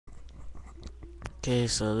Okay,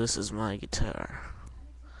 so this is my guitar.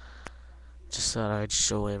 Just thought I'd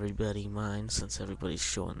show everybody mine since everybody's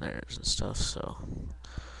showing theirs and stuff, so.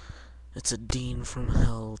 It's a Dean from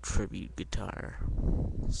Hell tribute guitar.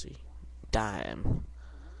 Let's see. Dime.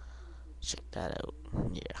 Check that out.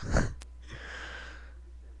 Yeah.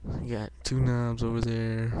 You got two knobs over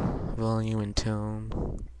there, volume and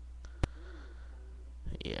tone.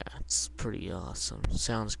 Yeah, it's pretty awesome.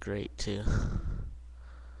 Sounds great too.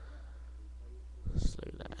 Just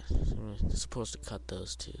look at that. I'm supposed to cut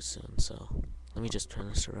those two soon, so let me just turn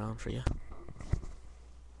this around for you.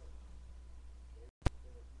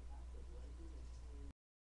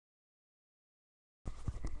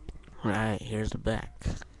 Right, here's the back.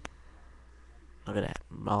 Look at that,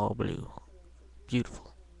 all blue.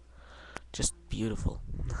 Beautiful. Just beautiful.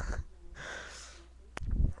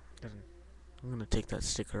 I'm gonna take that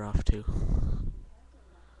sticker off too.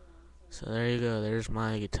 So there you go, there's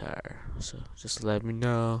my guitar. So just let me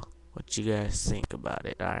know what you guys think about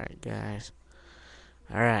it. Alright, guys.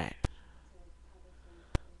 Alright.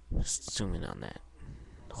 Just zoom in on that.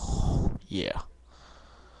 Oh, yeah.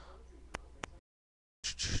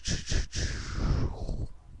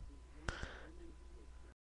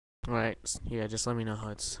 Alright, yeah, just let me know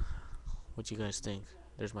what you guys think.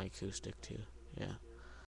 There's my acoustic too. Yeah.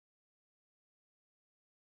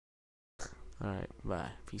 Alright,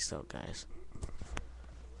 bye. Peace out, guys.